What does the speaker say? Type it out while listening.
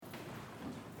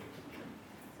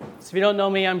So if you don't know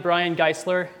me, I'm Brian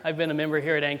Geisler. I've been a member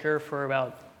here at Anchor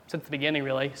for since the beginning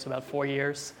really, so about 4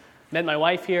 years. Met my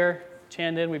wife here,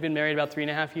 Chandon. We've been married about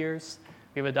 3.5 years.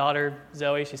 We have a daughter,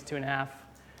 Zoe, she's 2.5.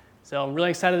 So I'm really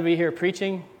excited to be here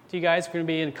preaching to you guys. We're going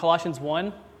to be in Colossians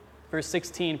 1, verse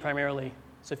 16 primarily.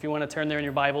 So if you want to turn there in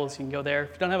your Bibles, you can go there.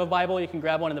 If you don't have a Bible, you can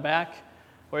grab one in the back,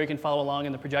 or you can follow along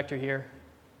in the projector here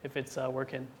if it's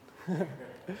working.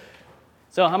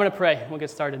 So I'm going to pray. We'll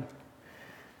get started.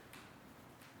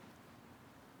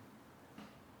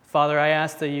 Father, I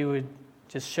ask that you would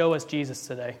just show us Jesus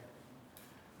today.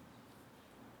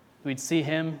 We'd see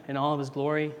him in all of his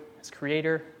glory, as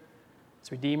creator,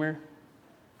 as redeemer.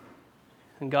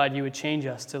 And God, you would change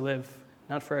us to live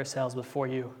not for ourselves, but for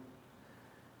you.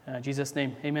 In Jesus'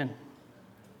 name, amen.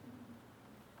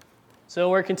 So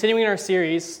we're continuing our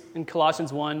series in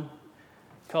Colossians 1,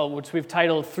 which we've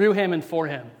titled, Through Him and For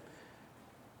Him.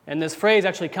 And this phrase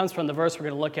actually comes from the verse we're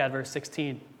going to look at, verse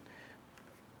 16.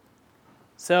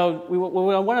 So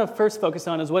what I want to first focus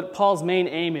on is what Paul's main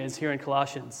aim is here in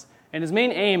Colossians. And his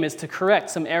main aim is to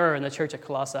correct some error in the church at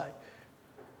Colossae.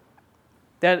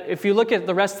 That if you look at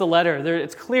the rest of the letter,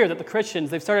 it's clear that the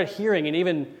Christians, they've started hearing and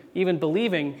even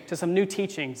believing to some new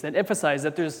teachings that emphasize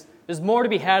that there's more to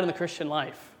be had in the Christian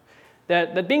life.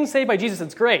 That being saved by Jesus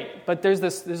is great, but there's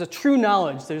a true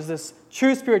knowledge, there's this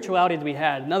true spirituality to be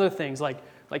had, and other things like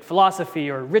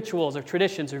philosophy or rituals or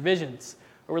traditions or visions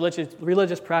or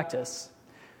religious practice.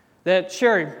 That,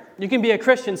 sure, you can be a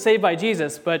Christian saved by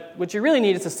Jesus, but what you really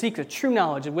need is to seek the true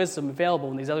knowledge and wisdom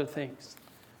available in these other things.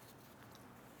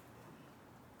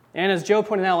 And as Joe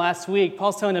pointed out last week,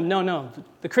 Paul's telling them, no,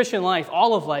 the Christian life,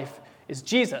 all of life, is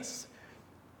Jesus.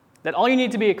 That all you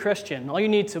need to be a Christian, all you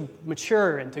need to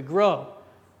mature and to grow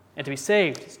and to be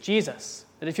saved is Jesus.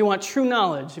 That if you want true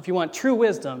knowledge, if you want true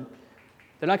wisdom,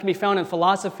 they're not going to be found in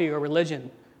philosophy or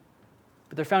religion,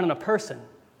 but they're found in a person,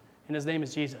 and his name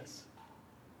is Jesus.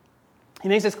 He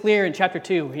makes this clear in chapter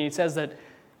 2. He says that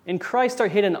in Christ are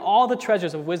hidden all the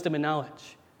treasures of wisdom and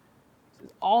knowledge.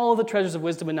 All the treasures of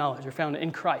wisdom and knowledge are found in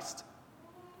Christ.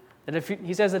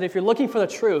 He says that if you're looking for the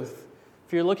truth,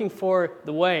 if you're looking for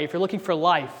the way, if you're looking for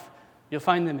life, you'll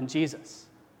find them in Jesus.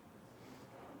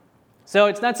 So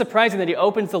it's not surprising that he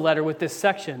opens the letter with this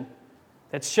section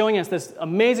that's showing us this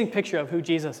amazing picture of who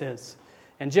Jesus is.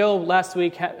 And Joe last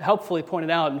week helpfully pointed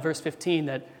out in verse 15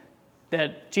 that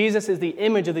Jesus is the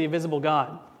image of the invisible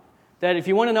God. That if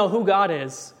you want to know who God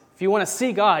is, if you want to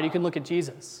see God, you can look at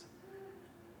Jesus.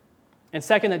 And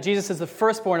second, that Jesus is the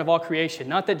firstborn of all creation.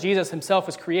 Not that Jesus himself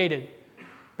was created,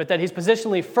 but that he's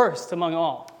positionally first among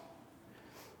all.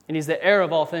 And he's the heir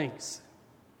of all things.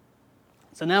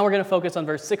 So now we're going to focus on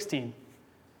verse 16.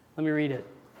 Let me read it.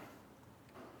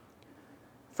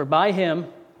 For by him,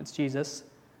 that's Jesus,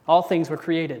 all things were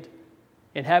created,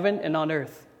 in heaven and on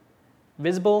earth,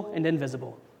 visible and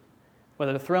invisible,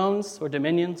 whether thrones or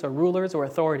dominions or rulers or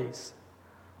authorities.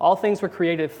 All things were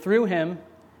created through him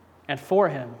and for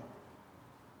him.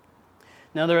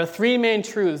 Now there are three main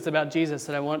truths about Jesus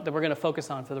that we're going to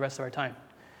focus on for the rest of our time.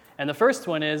 And the first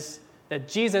one is that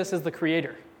Jesus is the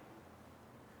creator.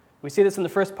 We see this in the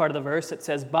first part of the verse. It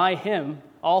says, by him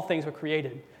all things were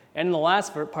created. And in the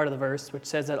last part of the verse, which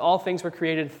says that all things were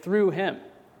created through him.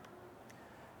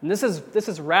 And this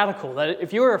is radical. That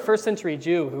if you were a first century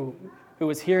Jew who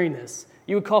was hearing this,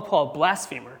 you would call Paul a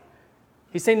blasphemer.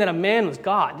 He's saying that a man was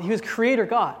God. He was creator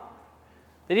God.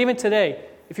 That even today,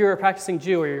 if you were a practicing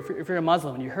Jew or if you're a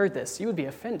Muslim and you heard this, you would be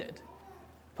offended.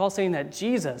 Paul's saying that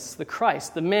Jesus, the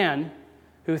Christ, the man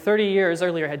who 30 years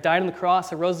earlier had died on the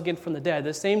cross and rose again from the dead,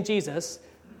 the same Jesus,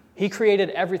 he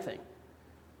created everything.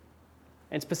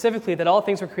 And specifically that all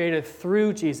things were created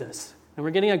through Jesus. And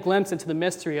we're getting a glimpse into the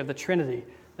mystery of the Trinity,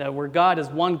 that where God is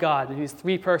one God, and he's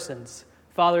three persons,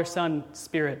 Father, Son,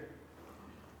 Spirit.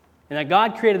 And that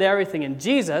God created everything. And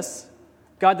Jesus,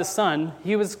 God the Son,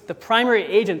 he was the primary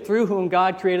agent through whom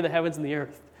God created the heavens and the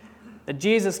earth. That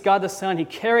Jesus, God the Son, he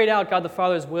carried out God the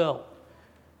Father's will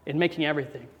in making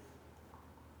everything.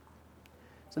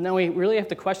 So now we really have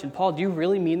to question, Paul, do you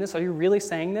really mean this? Are you really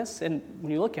saying this? And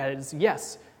when you look at it, it's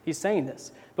yes, he's saying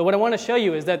this. But what I want to show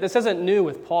you is that this isn't new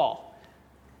with Paul.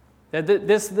 That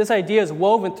this idea is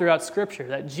woven throughout Scripture,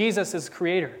 that Jesus is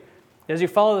creator. As you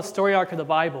follow the story arc of the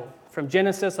Bible, from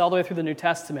Genesis all the way through the New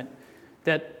Testament,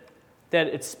 that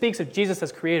it speaks of Jesus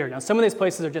as creator. Now, some of these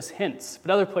places are just hints,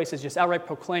 but other places just outright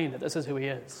proclaim that this is who he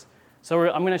is. So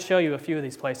I'm going to show you a few of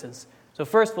these places. So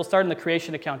first, we'll start in the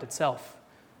creation account itself.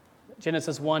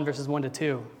 Genesis 1, verses 1 to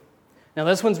 2. Now,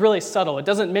 this one's really subtle. It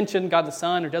doesn't mention God the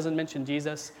Son or doesn't mention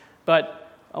Jesus,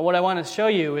 but what I want to show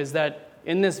you is that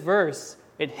in this verse,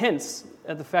 it hints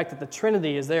at the fact that the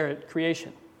Trinity is there at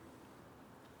creation.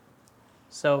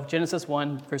 So Genesis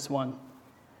 1, verse 1.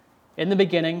 In the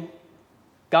beginning,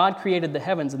 God created the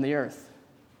heavens and the earth.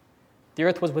 The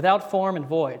earth was without form and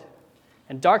void,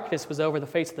 and darkness was over the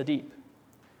face of the deep.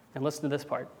 And listen to this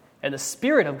part. And the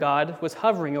Spirit of God was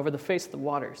hovering over the face of the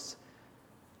waters.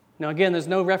 Now again, there's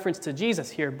no reference to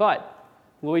Jesus here, but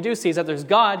what we do see is that there's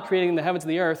God creating the heavens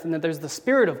and the earth, and that there's the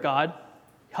Spirit of God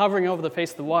hovering over the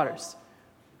face of the waters.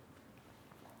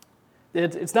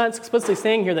 It's not explicitly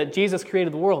saying here that Jesus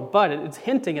created the world, but it's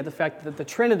hinting at the fact that the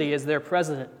Trinity is there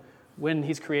present when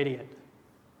he's creating it.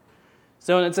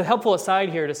 So it's a helpful aside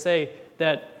here to say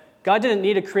that God didn't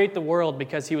need to create the world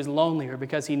because he was lonely or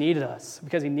because he needed us,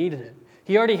 because he needed it.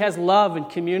 He already has love and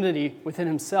community within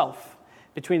himself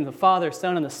between the Father,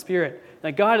 Son, and the Spirit.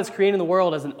 That God is creating the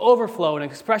world as an overflow and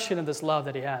expression of this love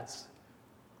that he has.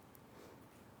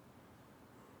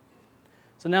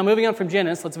 So now moving on from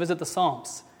Genesis, let's visit the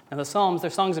Psalms. Now the Psalms, they're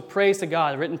songs of praise to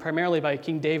God, written primarily by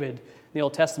King David in the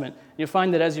Old Testament. And you'll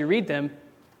find that as you read them,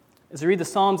 as you read the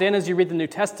Psalms and as you read the New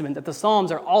Testament, that the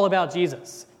Psalms are all about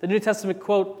Jesus. The New Testament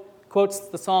quotes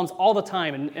the Psalms all the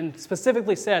time and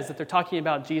specifically says that they're talking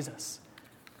about Jesus.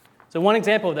 So one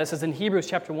example of this is in Hebrews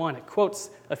chapter 1. It quotes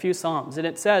a few Psalms, and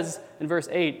it says in verse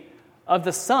 8, of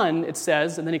the Son, it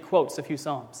says, and then he quotes a few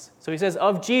Psalms. So he says,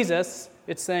 of Jesus,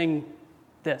 it's saying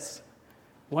this.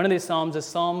 One of these Psalms is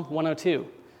Psalm 102.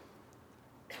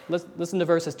 Listen to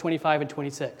verses 25 and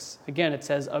 26. Again, it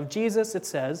says, of Jesus, it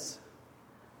says,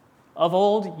 of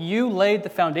old you laid the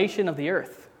foundation of the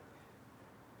earth,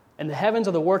 and the heavens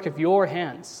are the work of your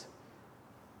hands.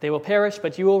 They will perish,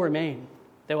 but you will remain.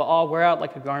 They will all wear out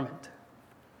like a garment.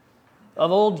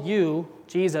 Of old you,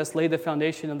 Jesus, laid the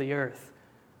foundation of the earth,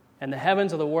 and the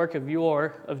heavens are the work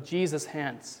of Jesus'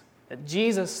 hands. That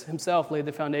Jesus himself laid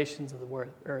the foundations of the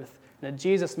earth, and that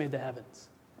Jesus made the heavens.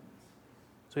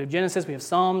 So we have Genesis, we have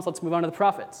Psalms. Let's move on to the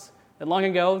prophets. That long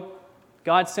ago,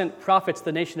 God sent prophets to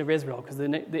the nation of Israel because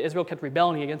the Israel kept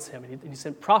rebelling against him, and he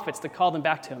sent prophets to call them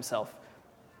back to himself.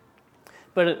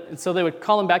 So they would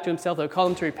call them back to himself, they would call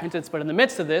them to repentance, but in the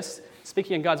midst of this,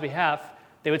 speaking on God's behalf,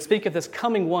 they would speak of this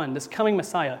coming one, this coming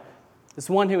Messiah, this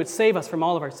one who would save us from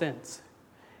all of our sins.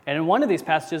 And in one of these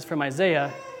passages from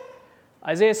Isaiah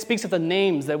speaks of the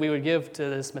names that we would give to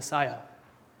this Messiah.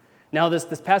 Now, this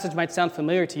passage might sound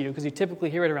familiar to you because you typically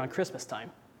hear it around Christmas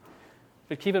time.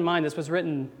 But keep in mind, this was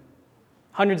written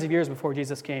hundreds of years before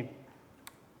Jesus came.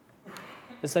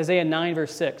 This is Isaiah 9,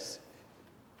 verse 6.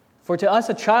 For to us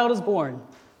a child is born,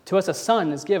 to us a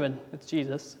son is given, that's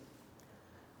Jesus,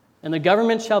 and the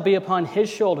government shall be upon his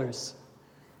shoulders,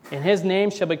 and his name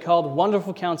shall be called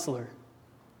Wonderful Counselor,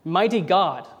 Mighty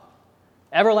God,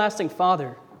 Everlasting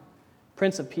Father,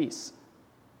 Prince of Peace.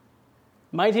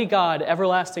 Mighty God,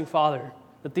 Everlasting Father.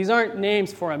 That these aren't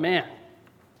names for a man.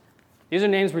 These are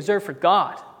names reserved for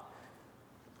God.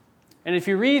 And if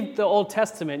you read the Old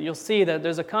Testament, you'll see that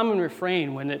there's a common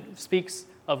refrain when it speaks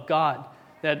of God,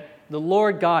 that the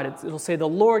Lord God, it'll say the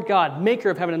Lord God, maker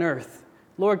of heaven and earth.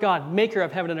 Lord God, maker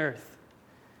of heaven and earth.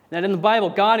 And that in the Bible,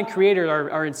 God and Creator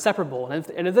are inseparable.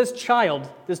 And if this child,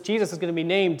 this Jesus, is going to be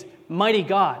named Mighty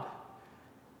God,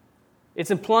 it's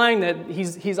implying that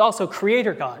he's also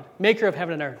Creator God, maker of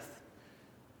heaven and earth.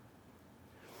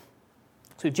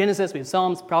 So we have Genesis, we have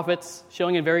Psalms, prophets,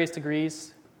 showing in various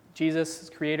degrees Jesus is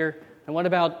Creator. And what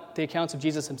about the accounts of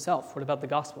Jesus himself? What about the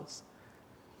Gospels?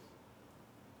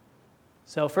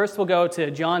 So first we'll go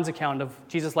to John's account of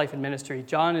Jesus' life and ministry.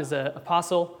 John is an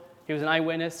apostle. He was an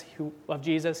eyewitness of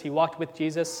Jesus. He walked with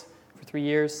Jesus for 3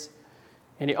 years.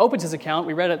 And he opens his account,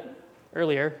 we read it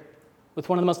earlier, with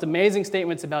one of the most amazing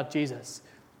statements about Jesus.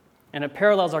 And it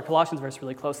parallels our Colossians verse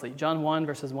really closely. John 1,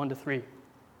 verses 1 to 3.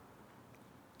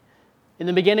 In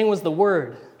the beginning was the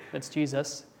Word, that's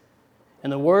Jesus,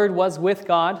 and the Word was with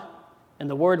God, and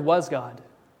the Word was God.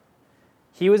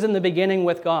 He was in the beginning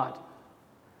with God.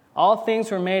 All things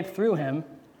were made through him,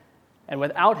 and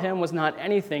without him was not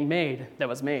anything made that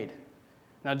was made.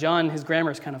 Now, John, his grammar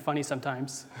is kind of funny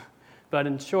sometimes, but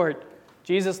in short,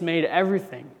 Jesus made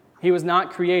everything. He was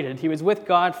not created. He was with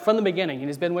God from the beginning, and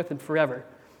he's been with him forever.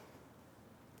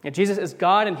 And Jesus is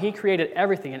God, and he created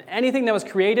everything, and anything that was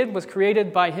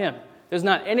created by him. There's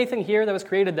not anything here that was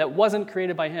created that wasn't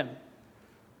created by him.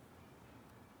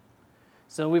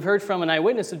 So we've heard from an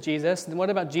eyewitness of Jesus, and what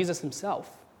about Jesus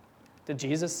himself? Did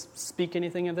Jesus speak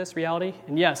anything of this reality?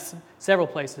 And yes, several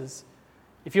places.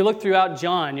 If you look throughout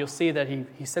John, you'll see that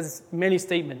he says many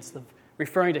statements of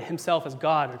referring to himself as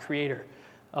God or Creator.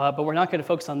 But we're not going to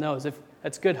focus on those.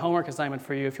 That's a good homework assignment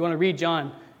for you. If you want to read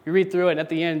John, you read through it, and at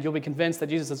the end, you'll be convinced that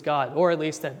Jesus is God, or at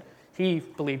least that he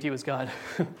believed he was God.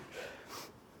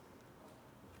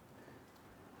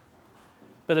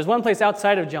 But there's one place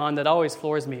outside of John that always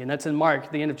floors me, and that's in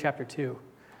Mark, the end of chapter 2.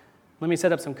 Let me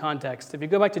set up some context. If you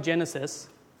go back to Genesis,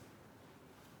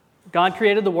 God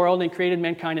created the world and he created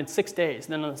mankind in 6 days.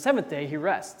 And then on the seventh day, he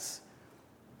rests.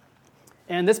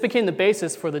 And this became the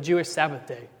basis for the Jewish Sabbath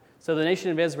day. So the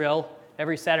nation of Israel,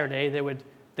 every Saturday, they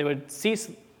would cease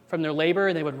from their labor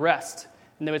and they would rest.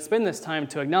 And they would spend this time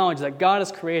to acknowledge that God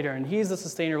is creator and he's the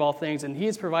sustainer of all things and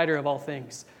he's provider of all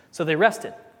things. So they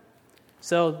rested.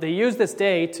 So they used this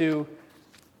day to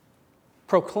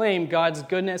proclaim God's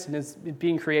goodness and his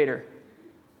being creator.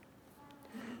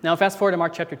 Now fast forward to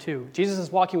Mark chapter 2. Jesus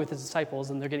is walking with his disciples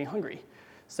and they're getting hungry.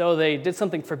 So they did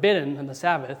something forbidden on the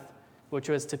Sabbath, which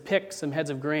was to pick some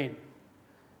heads of grain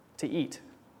to eat.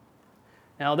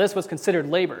 Now this was considered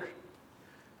labor.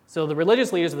 So the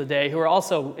religious leaders of the day, who were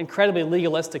also incredibly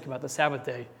legalistic about the Sabbath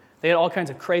day, they had all kinds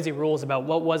of crazy rules about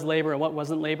what was labor and what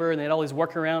wasn't labor, and they had all these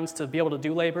workarounds to be able to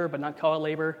do labor but not call it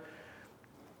labor.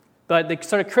 But they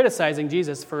started criticizing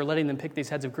Jesus for letting them pick these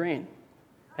heads of grain.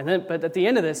 But at the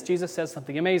end of this, Jesus says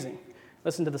something amazing.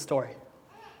 Listen to the story.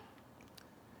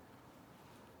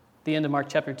 The end of Mark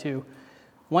chapter 2.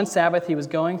 One Sabbath he was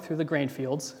going through the grain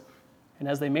fields, and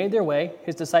as they made their way,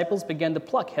 his disciples began to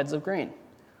pluck heads of grain.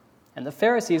 And the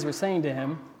Pharisees were saying to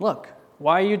him, "Look,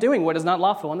 why are you doing what is not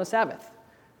lawful on the Sabbath?"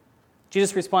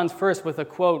 Jesus responds first with a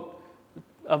quote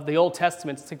of the Old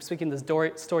Testament, speaking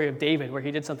the story of David, where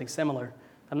he did something similar.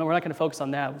 We're not going to focus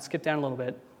on that. We'll skip down a little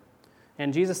bit.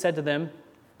 And Jesus said to them,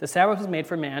 "The Sabbath was made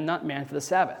for man, not man for the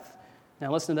Sabbath."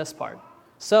 Now listen to this part.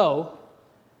 "So,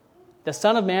 the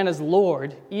Son of Man is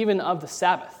Lord even of the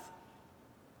Sabbath."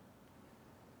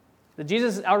 That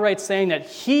Jesus is outright saying that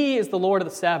he is the Lord of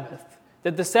the Sabbath,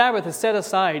 that the Sabbath is set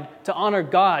aside to honor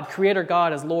God, Creator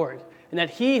God, as Lord, and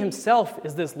that he himself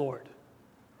is this Lord.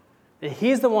 That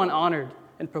he's the one honored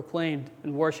and proclaimed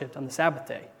and worshipped on the Sabbath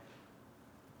day.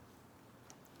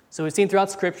 So we've seen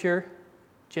throughout Scripture,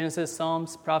 Genesis,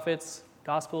 Psalms, prophets,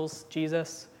 Gospels,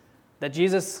 Jesus, that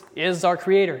Jesus is our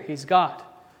Creator. He's God.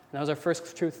 And that was our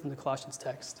first truth in the Colossians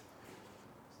text.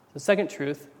 The second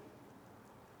truth,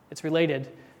 it's related.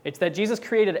 It's that Jesus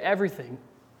created everything,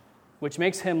 which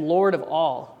makes him Lord of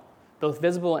all, both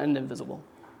visible and invisible.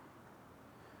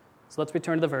 So let's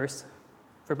return to the verse.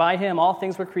 "For by him all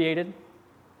things were created,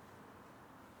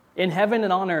 in heaven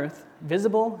and on earth,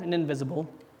 visible and invisible,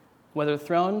 whether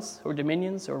thrones or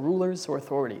dominions or rulers or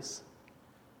authorities."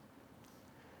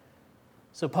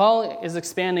 So Paul is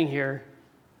expanding here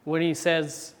when he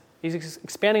says, he's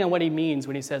expanding on what he means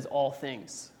when he says all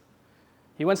things.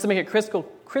 He wants to make it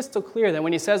crystal clear that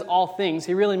when he says all things,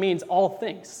 he really means all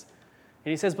things.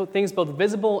 And he says things both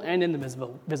visible and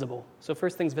invisible. So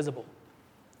first things visible.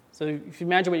 So if you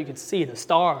imagine what you could see, the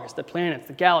stars, the planets,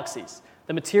 the galaxies,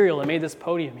 the material that made this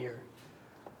podium here,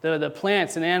 the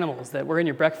plants and animals that were in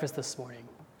your breakfast this morning,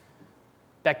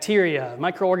 bacteria,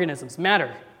 microorganisms,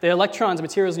 matter, the electrons and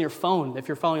materials in your phone if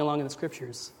you're following along in the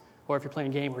scriptures, or if you're playing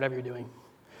a game or whatever you're doing.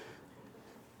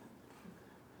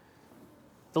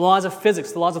 The laws of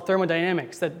physics, the laws of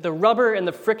thermodynamics, that the rubber and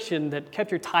the friction that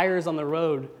kept your tires on the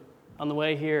road on the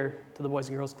way here to the Boys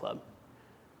and Girls Club.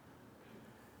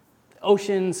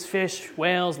 Oceans, fish,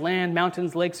 whales, land,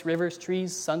 mountains, lakes, rivers,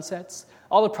 trees, sunsets,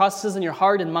 all the processes in your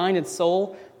heart and mind and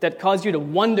soul that cause you to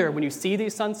wonder when you see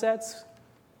these sunsets,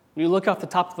 when you look off the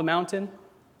top of a mountain,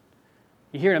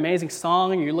 you hear an amazing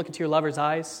song and you look into your lover's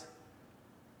eyes.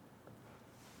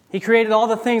 He created all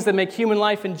the things that make human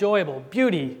life enjoyable: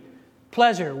 beauty,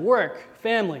 pleasure, work,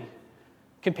 family,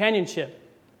 companionship,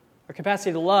 our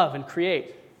capacity to love and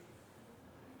create.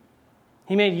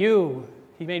 He made you,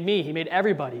 he made me, he made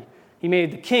everybody. He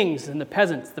made the kings and the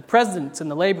peasants, the presidents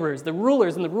and the laborers, the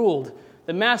rulers and the ruled,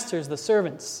 the masters, the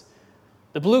servants,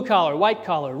 the blue collar, white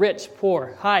collar, rich,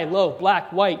 poor, high, low,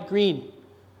 black, white, green.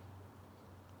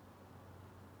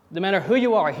 No matter who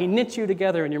you are, he knit you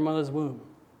together in your mother's womb.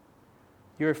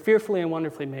 You are fearfully and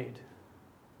wonderfully made.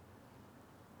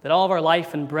 That all of our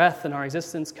life and breath and our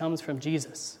existence comes from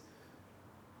Jesus.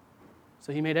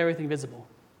 So he made everything visible.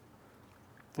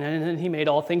 And then he made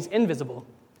all things invisible.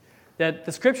 That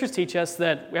the scriptures teach us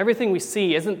that everything we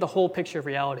see isn't the whole picture of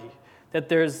reality. That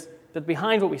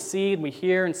behind what we see and we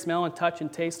hear and smell and touch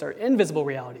and taste are invisible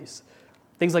realities.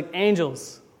 Things like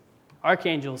angels,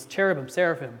 archangels, cherubim,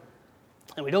 seraphim.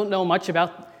 And we don't know much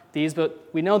about these, but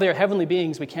we know they are heavenly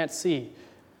beings we can't see.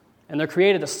 And they're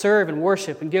created to serve and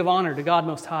worship and give honor to God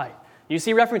Most High. You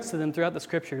see reference to them throughout the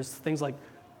scriptures, things like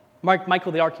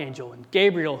Michael the archangel and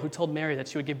Gabriel, who told Mary that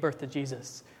she would give birth to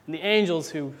Jesus, and the angels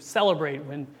who celebrate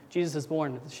when Jesus is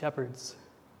born with the shepherds.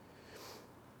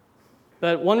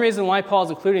 But one reason why Paul is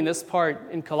including this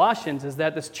part in Colossians is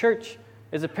that this church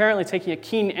is apparently taking a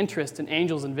keen interest in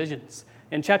angels and visions.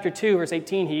 In chapter 2, verse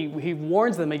 18, he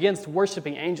warns them against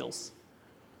worshiping angels.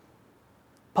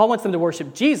 Paul wants them to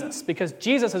worship Jesus because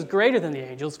Jesus is greater than the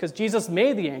angels, because Jesus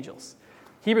made the angels.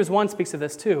 Hebrews 1 speaks of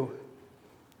this too.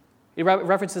 It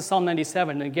references Psalm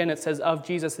 97, and again it says, of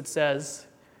Jesus it says,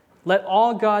 let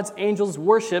all God's angels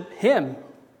worship him.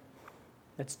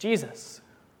 That's Jesus.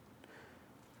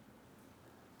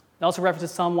 It also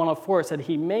references Psalm 104, it said,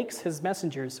 he makes his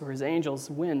messengers, or his angels,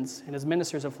 winds, and his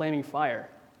ministers a flaming fire.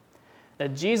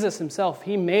 That Jesus himself,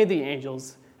 he made the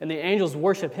angels, and the angels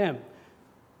worship him.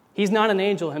 He's not an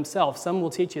angel himself. Some will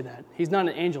teach you that. He's not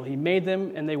an angel. He made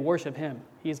them, and they worship him.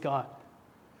 He's God.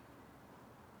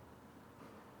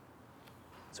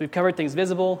 So we've covered things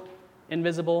visible,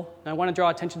 invisible. And I want to draw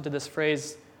attention to this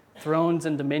phrase, thrones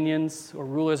and dominions, or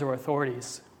rulers or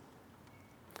authorities.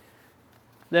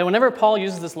 That whenever Paul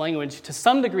uses this language, to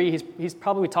some degree, he's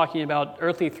probably talking about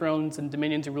earthly thrones and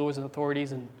dominions and rulers and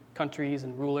authorities and countries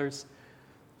and rulers.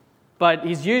 But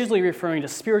he's usually referring to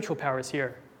spiritual powers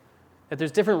here. That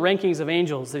there's different rankings of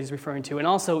angels that he's referring to, and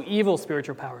also evil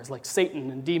spiritual powers like Satan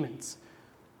and demons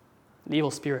and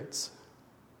evil spirits.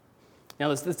 Now,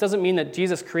 this doesn't mean that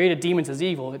Jesus created demons as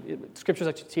evil. Scriptures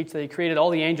actually teach that he created all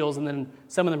the angels, and then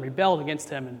some of them rebelled against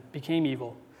him and became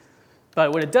evil.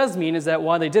 But what it does mean is that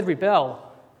while they did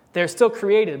rebel, they're still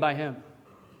created by him.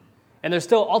 And they're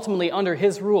still ultimately under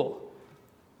his rule.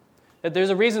 That there's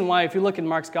a reason why, if you look in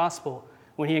Mark's gospel,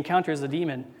 when he encounters the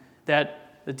demon,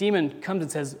 that the demon comes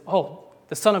and says, oh,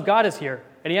 the Son of God is here.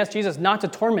 And he asks Jesus not to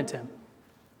torment him.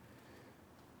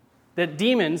 That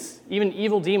demons, even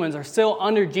evil demons, are still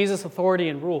under Jesus' authority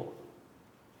and rule.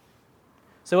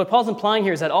 So what Paul's implying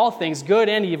here is that all things, good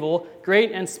and evil,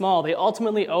 great and small, they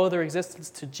ultimately owe their existence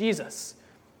to Jesus.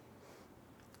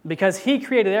 Because he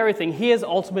created everything, he has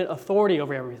ultimate authority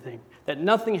over everything. That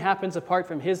nothing happens apart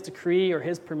from his decree or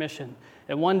his permission.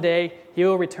 And one day, he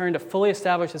will return to fully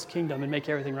establish his kingdom and make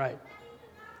everything right.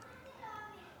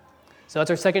 So that's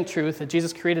our second truth, that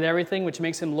Jesus created everything, which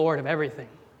makes him Lord of everything.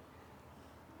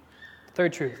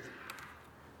 Third truth.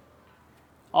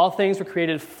 All things were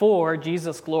created for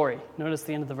Jesus' glory. Notice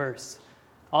the end of the verse.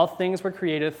 All things were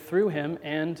created through him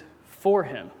and for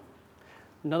him.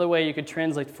 Another way you could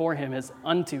translate for him is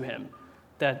unto him.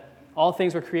 That all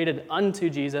things were created unto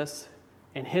Jesus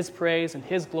in his praise and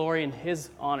his glory and his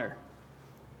honor.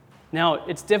 Now,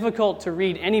 it's difficult to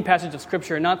read any passage of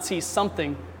Scripture and not see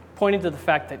something pointing to the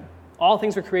fact that all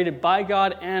things were created by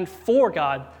God and for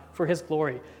God for his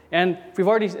glory. And if we've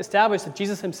already established that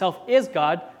Jesus himself is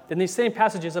God, then these same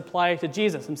passages apply to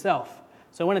Jesus himself.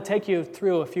 So I want to take you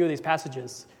through a few of these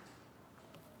passages.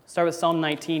 Start with Psalm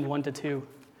 19, 1-2.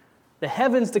 The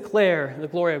heavens declare the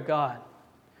glory of God,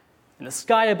 and the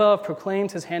sky above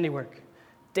proclaims his handiwork.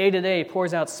 Day to day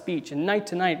pours out speech, and night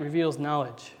to night reveals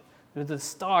knowledge. The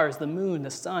stars, the moon,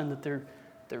 the sun, that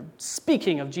they're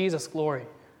speaking of Jesus' glory.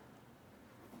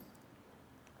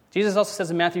 Jesus also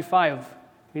says in Matthew 5,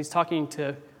 he's talking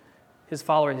to his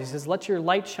followers, he says, let your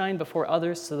light shine before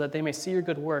others so that they may see your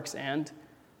good works. And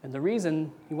the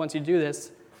reason he wants you to do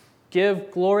this,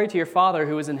 give glory to your Father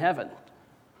who is in heaven.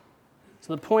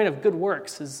 So the point of good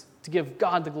works is to give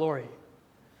God the glory,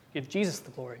 give Jesus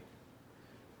the glory.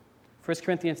 1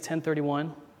 Corinthians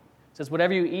 10:31 says,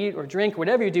 whatever you eat or drink,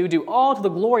 whatever you do, do all to the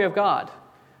glory of God.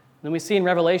 And then we see in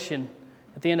Revelation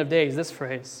at the end of days this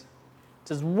phrase. It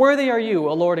says, worthy are you,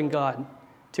 O Lord and God,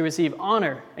 to receive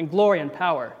honor and glory and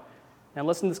power. Now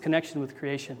listen to this connection with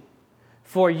creation.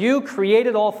 For you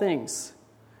created all things,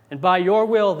 and by your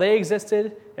will they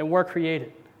existed and were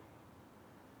created.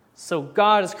 So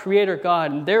God is creator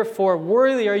God, and therefore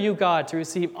worthy are you, God, to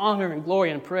receive honor and glory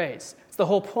and praise. It's the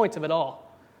whole point of it all.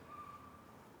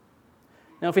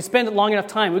 Now, if we spend long enough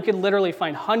time, we could literally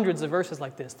find hundreds of verses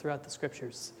like this throughout the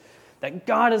Scriptures. That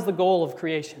God is the goal of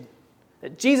creation.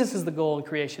 That Jesus is the goal of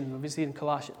creation, we see in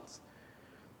Colossians.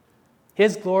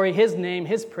 His glory, his name,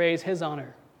 his praise, his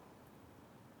honor.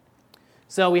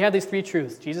 So we have these three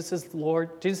truths. Jesus is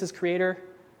Lord, Jesus is creator,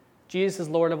 Jesus is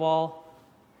Lord of all,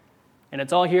 and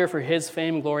it's all here for his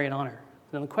fame, glory, and honor.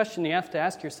 And the question you have to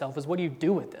ask yourself is, what do you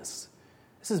do with this?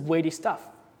 This is weighty stuff.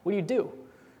 What do you do?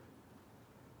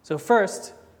 So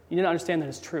first, you need to understand that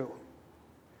it's true.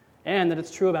 And that it's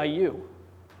true about you.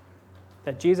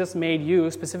 That Jesus made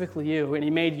you, specifically you, and he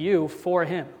made you for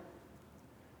him.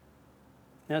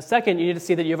 Now second, you need to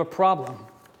see that you have a problem.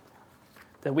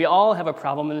 That we all have a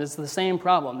problem, and it's the same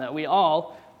problem. That we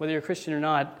all, whether you're a Christian or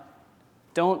not,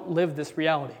 don't live this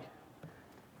reality.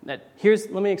 Let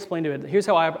me explain to it. Here's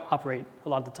how I operate a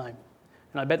lot of the time.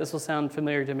 And I bet this will sound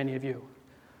familiar to many of you.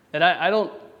 That I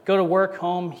don't go to work,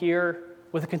 home, here,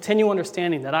 with a continual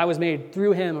understanding that I was made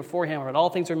through him or for him, or that all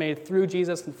things are made through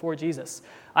Jesus and for Jesus,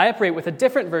 I operate with a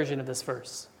different version of this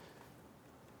verse.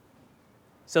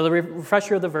 So the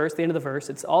refresher of the verse, the end of the verse,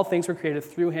 it's all things were created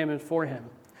through him and for him.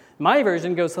 My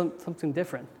version goes something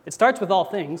different. It starts with all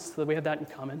things, so that we have that in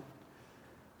common.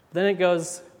 Then it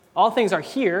goes, all things are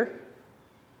here,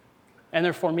 and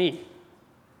they're for me.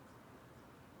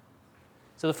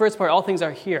 So the first part, all things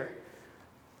are here.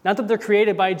 Not that they're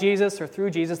created by Jesus or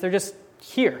through Jesus, they're just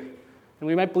here. And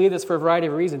we might believe this for a variety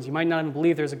of reasons. You might not even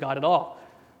believe there's a God at all.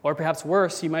 Or perhaps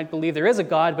worse, you might believe there is a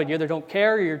God, but you either don't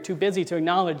care or you're too busy to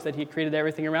acknowledge that he created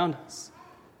everything around us.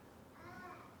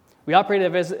 We operate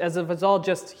as if it's all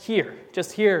just here,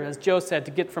 as Joe said,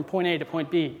 to get from point A to point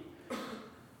B.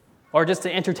 Or just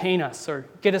to entertain us, or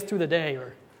get us through the day,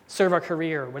 or serve our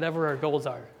career, or whatever our goals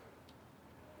are.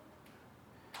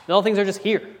 And all things are just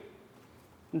here.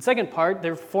 And the second part,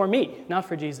 they're for me, not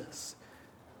for Jesus.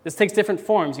 This takes different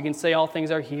forms. You can say all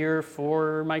things are here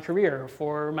for my career, or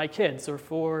for my kids, or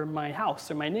for my house,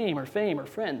 or my name, or fame, or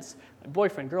friends, my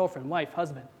boyfriend, girlfriend, wife,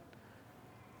 husband.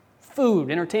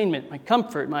 Food, entertainment, my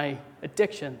comfort, my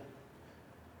addiction.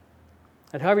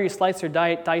 And however you slice or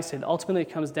dice it, ultimately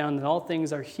it comes down that all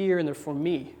things are here and they're for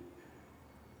me.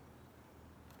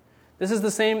 This is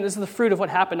the fruit of what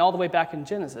happened all the way back in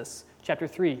Genesis, chapter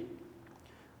 3,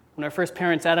 when our first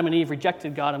parents, Adam and Eve,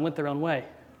 rejected God and went their own way.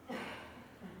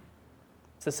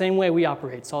 It's the same way we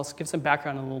operate, so I'll give some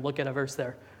background and we'll look at a verse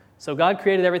there. So God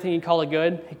created everything he called it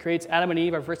good. He creates Adam and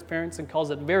Eve, our first parents, and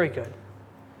calls it very good.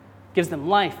 Gives them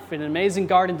life and an amazing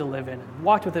garden to live in, and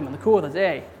walked with him in the cool of the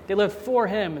day. They lived for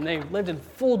him, and they lived in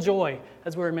full joy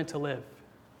as we were meant to live.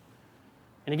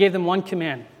 And he gave them one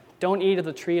command: don't eat of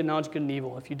the tree of knowledge of good and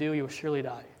evil. If you do, you will surely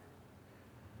die.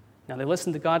 Now, they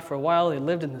listened to God for a while. They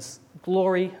lived in this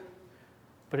glory.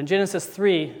 But in Genesis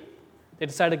 3, they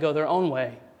decided to go their own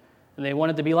way, and they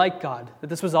wanted to be like God, that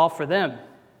this was all for them.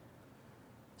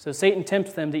 So Satan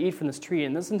tempts them to eat from this tree,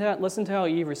 and listen to how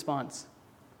Eve responds.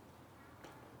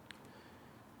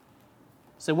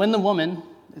 So when the woman,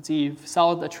 it's Eve,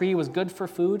 saw that the tree was good for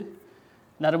food, and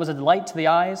that it was a delight to the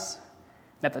eyes,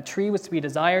 and that the tree was to be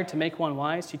desired to make one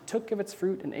wise, she took of its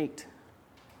fruit and ate.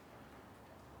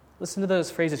 Listen to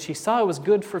those phrases. She saw it was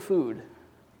good for food.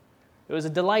 It was a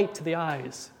delight to the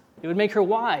eyes. It would make her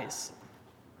wise.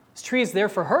 This tree is there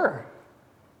for her.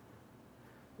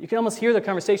 You can almost hear the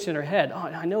conversation in her head. Oh,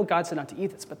 I know God said not to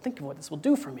eat this, but think of what this will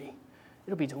do for me.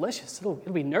 It'll be delicious. It'll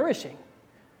be nourishing.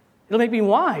 It'll make me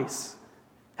wise.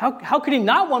 How could he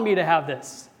not want me to have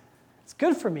this? It's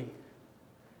good for me.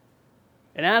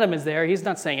 And Adam is there. He's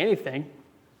not saying anything.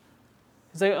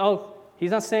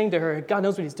 He's not saying to her, God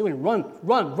knows what he's doing.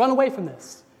 Run away from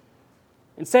this.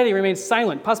 Instead, he remains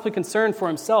silent, possibly concerned for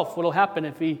himself what will happen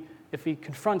if he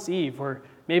confronts Eve, or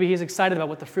maybe he's excited about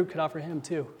what the fruit could offer him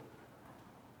too.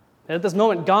 And at this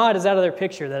moment, God is out of their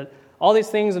picture, that all these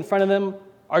things in front of them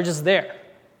are just there,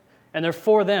 and they're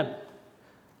for them.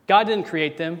 God didn't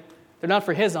create them. They're not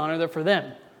for his honor, they're for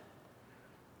them.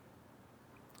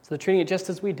 So they're treating it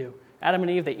just as we do. Adam and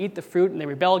Eve, they eat the fruit and they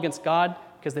rebel against God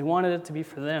because they wanted it to be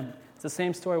for them. It's the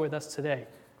same story with us today.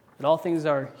 That all things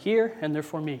are here and they're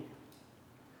for me.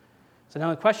 So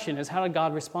now the question is, how did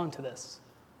God respond to this?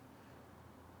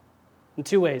 In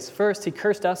two ways. First, he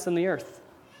cursed us and the earth.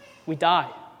 We die.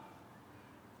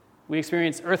 We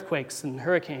experience earthquakes and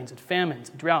hurricanes and famines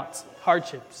and droughts,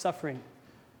 hardship, suffering.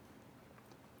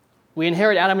 We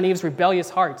inherit Adam and Eve's rebellious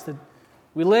hearts, that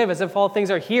we live as if all things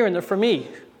are here and they're for me.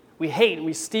 We hate and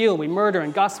we steal, we murder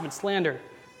and gossip and slander.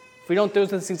 If we don't do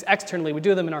those things externally, we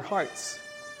do them in our hearts.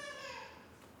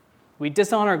 We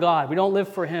dishonor God. We don't live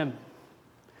for him.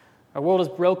 Our world is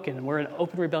broken and we're in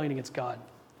open rebellion against God.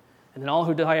 And then all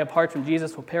who die apart from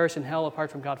Jesus will perish in hell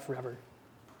apart from God forever.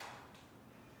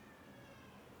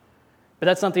 But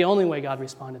that's not the only way God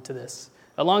responded to this.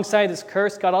 Alongside this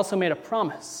curse, God also made a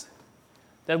promise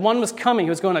that one was coming who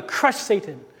was going to crush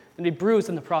Satan and be bruised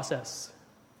in the process.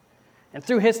 And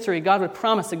through history, God would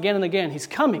promise again and again, he's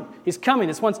coming,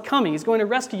 this one's coming, he's going to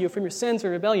rescue you from your sins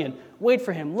or rebellion. Wait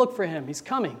for him, look for him, he's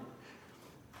coming.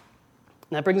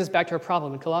 And that brings us back to our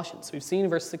problem in Colossians. We've seen in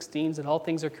verse 16 that all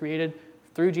things are created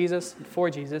through Jesus and for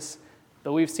Jesus,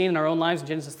 but we've seen in our own lives in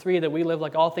Genesis 3 that we live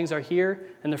like all things are here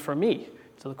and they're for me.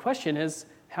 So the question is,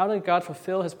 how did God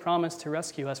fulfill his promise to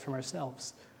rescue us from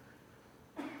ourselves?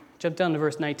 Jump down to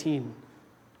verse 19.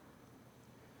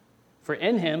 For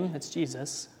in him, that's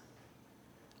Jesus,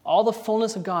 all the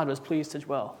fullness of God was pleased to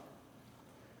dwell.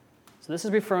 So this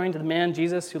is referring to the man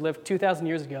Jesus who lived 2,000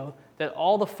 years ago, that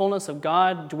all the fullness of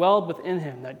God dwelled within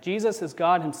him, that Jesus is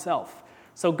God himself.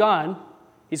 So God,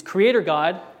 he's creator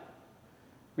God,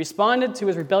 responded to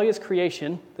his rebellious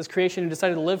creation, this creation who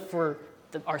decided to live for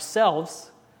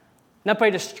ourselves, not by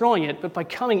destroying it, but by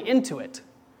coming into it.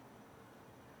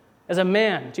 As a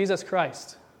man, Jesus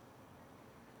Christ,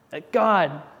 that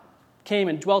God came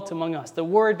and dwelt among us. The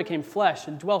Word became flesh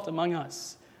and dwelt among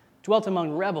us, dwelt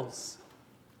among rebels.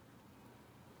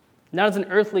 Not as an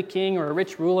earthly king or a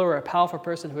rich ruler or a powerful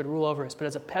person who would rule over us, but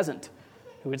as a peasant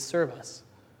who would serve us.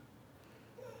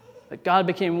 That God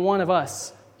became one of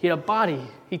us. He had a body.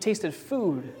 He tasted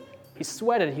food. He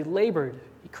sweated. He labored.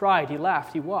 He cried. He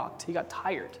laughed. He walked. He got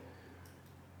tired.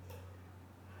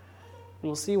 And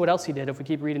we'll see what else he did if we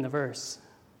keep reading the verse.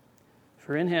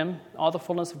 For in him all the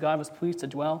fullness of God was pleased to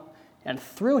dwell, and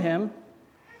through him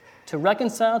to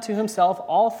reconcile to himself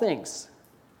all things,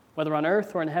 whether on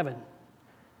earth or in heaven,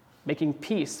 making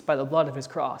peace by the blood of his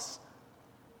cross.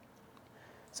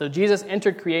 So Jesus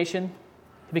entered creation,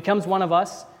 he becomes one of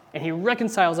us, and he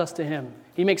reconciles us to him.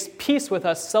 He makes peace with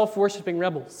us self-worshiping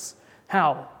rebels.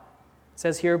 How? It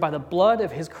says here, by the blood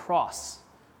of his cross.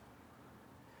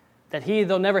 That he,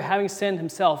 though never having sinned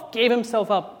himself, gave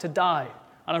himself up to die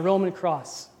on a Roman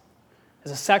cross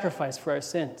as a sacrifice for our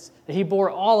sins. That he bore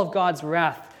all of God's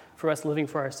wrath for us living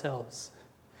for ourselves.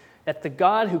 That the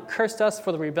God who cursed us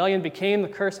for the rebellion became the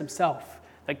curse himself.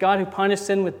 That God who punished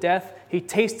sin with death, he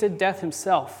tasted death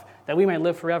himself, that we might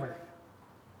live forever.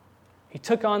 He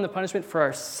took on the punishment for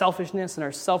our selfishness and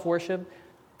our self-worship,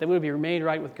 that we would be made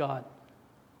right with God.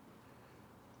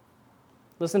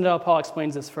 Listen to how Paul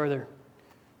explains this further.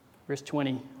 Verse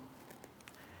 20.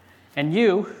 And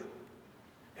you,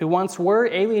 who once were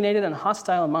alienated and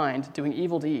hostile in mind, doing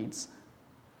evil deeds.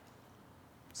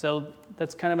 So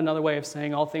that's kind of another way of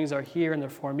saying all things are here and they're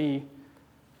for me.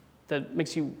 That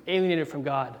makes you alienated from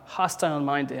God, hostile in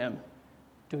mind to him,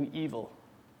 doing evil.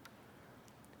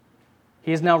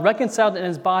 He is now reconciled in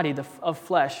his body of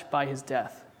flesh by his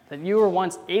death. That you were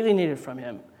once alienated from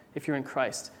him if you're in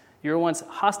Christ. You were once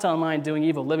hostile in mind, doing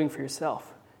evil, living for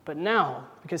yourself. But now,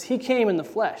 because he came in the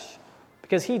flesh,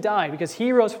 because he died, because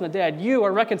he rose from the dead, you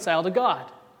are reconciled to God.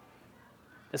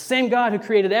 The same God who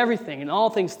created everything and all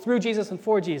things through Jesus and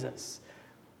for Jesus.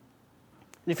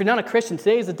 And if you're not a Christian,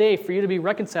 today is the day for you to be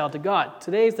reconciled to God.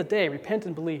 Today is the day. Repent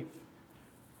and believe.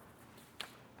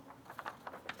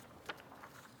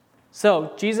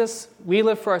 So, Jesus, we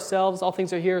live for ourselves. All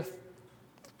things are here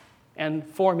and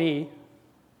for me.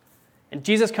 And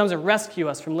Jesus comes to rescue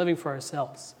us from living for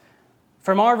ourselves.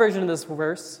 From our version of this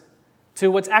verse to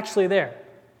what's actually there.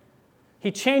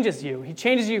 He changes you. He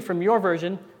changes you from your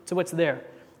version to what's there.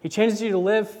 He changes you to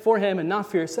live for him and not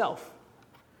for yourself.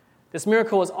 This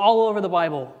miracle is all over the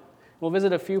Bible. We'll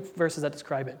visit a few verses that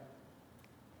describe it.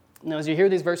 Now, as you hear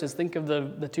these verses, think of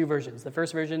the two versions. The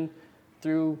first version,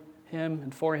 through him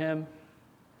and for him.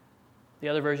 The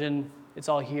other version, it's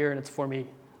all here and it's for me.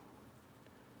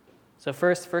 So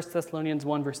first, 1 Thessalonians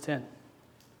 1, verse 10.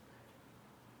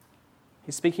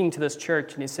 He's speaking to this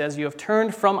church, and he says, you have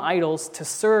turned from idols to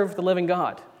serve the living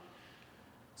God.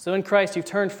 So in Christ, you've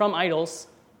turned from idols,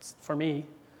 for me,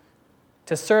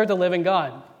 to serve the living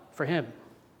God, for him.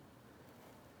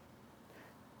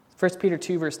 1 Peter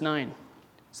 2, verse 9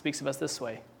 speaks of us this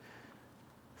way.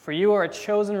 For you are a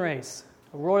chosen race,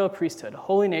 a royal priesthood, a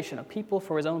holy nation, a people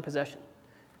for his own possession.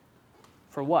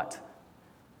 For what?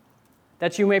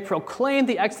 That you may proclaim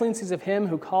the excellencies of him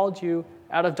who called you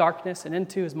out of darkness and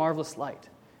into his marvelous light.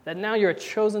 That now you're a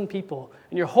chosen people,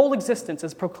 and your whole existence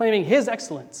is proclaiming his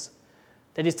excellence,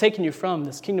 that he's taken you from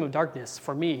this kingdom of darkness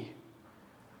for me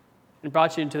and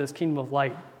brought you into this kingdom of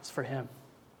light. It's for him.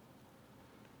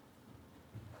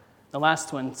 The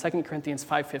last one, 2 Corinthians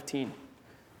 5:15,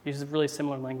 uses really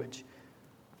similar language.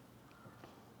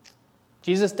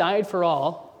 Jesus died for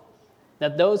all,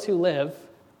 that those who live,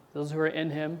 those who are in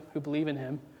him, who believe in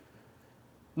him,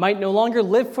 might no longer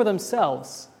live for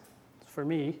themselves, for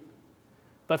me,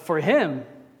 but for him,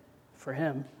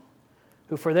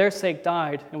 who for their sake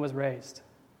died and was raised.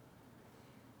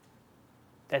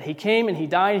 That he came and he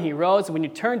died and he rose, and when you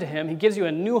turn to him, he gives you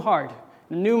a new heart,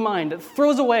 a new mind that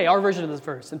throws away our version of this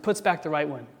verse and puts back the right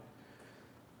one.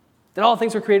 That all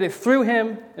things were created through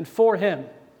him and for him.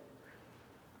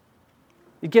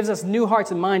 It gives us new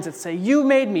hearts and minds that say, you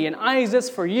made me and I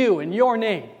exist for you in your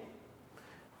name.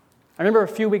 I remember a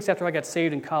few weeks after I got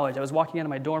saved in college, I was walking out of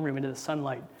my dorm room into the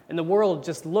sunlight, and the world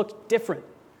just looked different.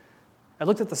 I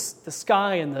looked at the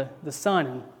sky and the sun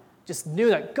and just knew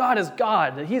that God is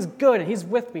God, that he's good and he's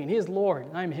with me and he is Lord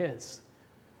and I'm his.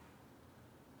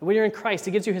 And when you're in Christ,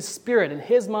 he gives you his spirit and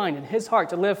his mind and his heart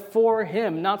to live for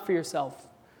him, not for yourself.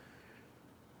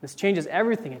 This changes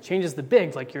everything. It changes the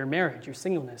big, like your marriage, your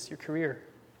singleness, your career,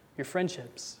 your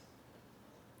friendships.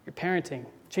 your parenting.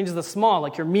 Changes the small,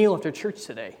 like your meal after church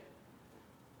today.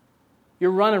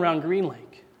 Your run around Green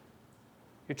Lake.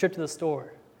 Your trip to the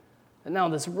store. And now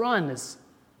this run is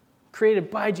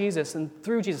created by Jesus and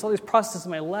through Jesus. All these processes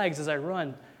in my legs as I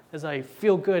run, as I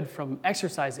feel good from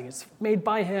exercising. It's made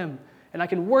by him, and I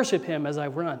can worship him as I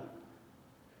run.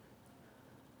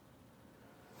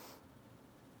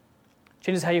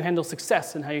 Changes how you handle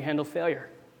success and how you handle failure.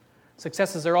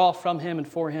 Successes are all from him and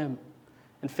for him.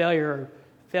 And failure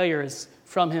is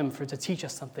from him to teach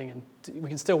us something, and we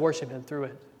can still worship him through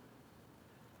it.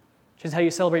 Changes how you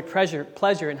celebrate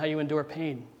pleasure and how you endure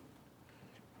pain.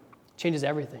 Changes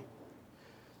everything.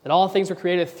 That all things were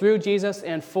created through Jesus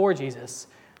and for Jesus.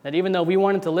 That even though we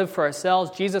wanted to live for ourselves,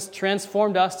 Jesus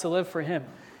transformed us to live for him.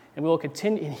 And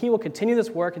he will continue this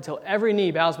work until every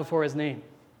knee bows before his name.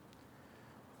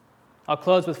 I'll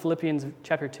close with Philippians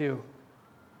chapter 2.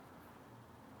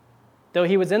 Though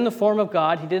he was in the form of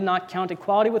God, he did not count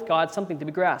equality with God something to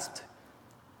be grasped,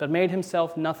 but made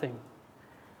himself nothing,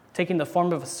 taking the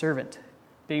form of a servant,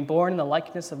 being born in the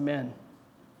likeness of men.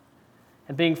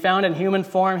 And being found in human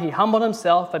form, he humbled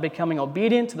himself by becoming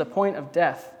obedient to the point of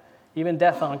death, even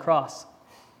death on a cross.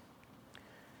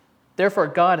 Therefore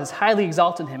God has highly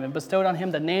exalted him and bestowed on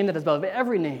him the name that is above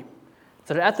every name,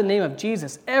 so that at the name of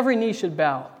Jesus every knee should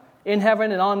bow, in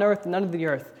heaven and on earth and under the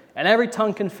earth, and every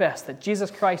tongue confess that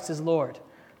Jesus Christ is Lord,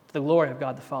 to the glory of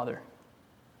God the Father.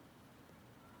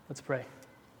 Let's pray.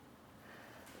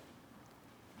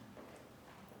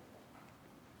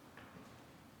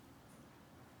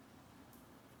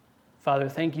 Father,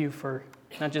 thank you for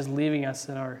not just leaving us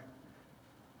in our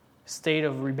state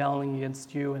of rebelling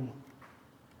against you and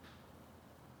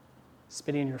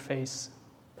spitting in your face.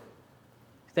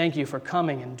 Thank you for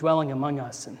coming and dwelling among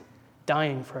us and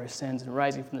dying for our sins and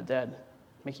rising from the dead,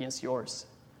 making us yours.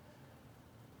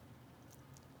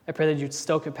 I pray that you'd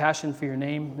stow compassion for your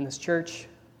name in this church,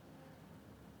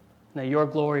 and that your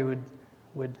glory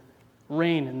would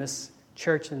reign in this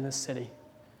church and in this city.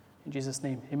 In Jesus'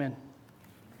 name, amen.